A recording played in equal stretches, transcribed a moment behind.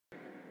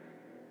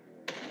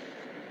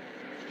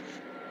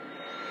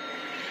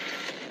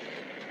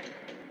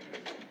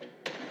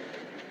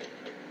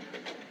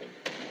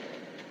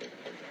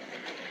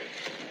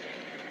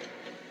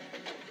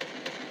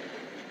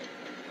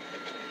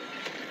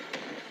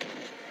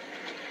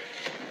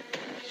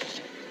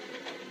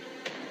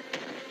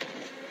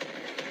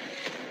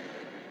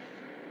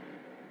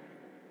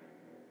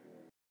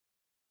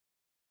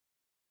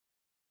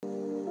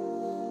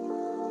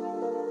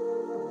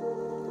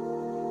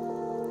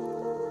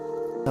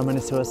So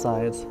many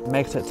suicides. It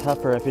makes it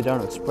tougher if you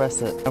don't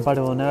express it. Nobody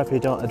will know if you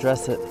don't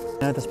address it.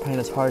 I know this pain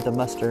is hard to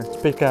muster.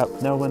 Speak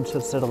up. No one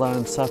should sit alone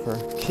and suffer.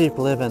 Keep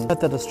living. Put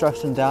the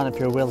destruction down if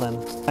you're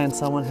willing. Find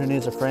someone who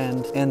needs a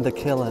friend. End the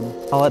killing.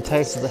 All it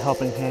takes is a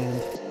helping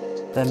hand.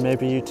 Then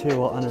maybe you too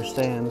will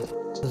understand.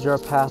 This is your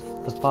path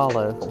to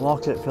follow.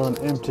 Walk it feeling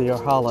empty or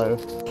hollow.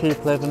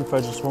 Keep living for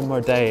just one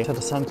more day till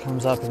the sun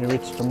comes up and you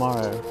reach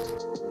tomorrow.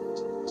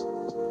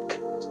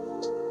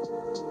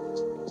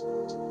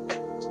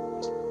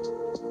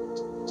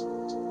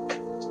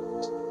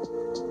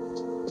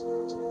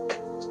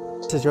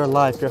 This is your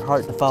life, your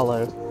heart to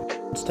follow.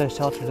 Stay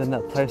sheltered in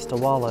that place to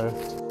wallow.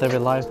 Every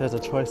life is a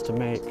choice to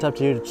make. It's up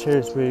to you to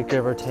choose where you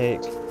give or take.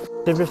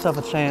 Give yourself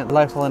a chance,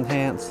 life will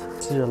enhance.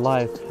 This is your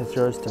life, it's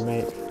yours to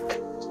make.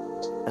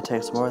 It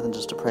takes more than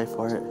just to pray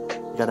for it.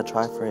 You gotta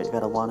try for it, you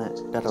gotta want it,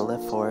 you gotta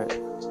live for it.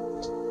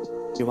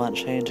 If you want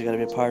change, you gotta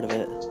be a part of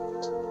it.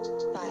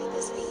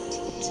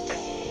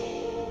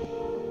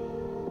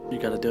 You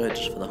gotta do it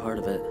just for the heart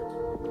of it.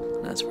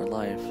 And that's for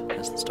life,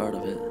 that's the start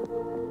of it.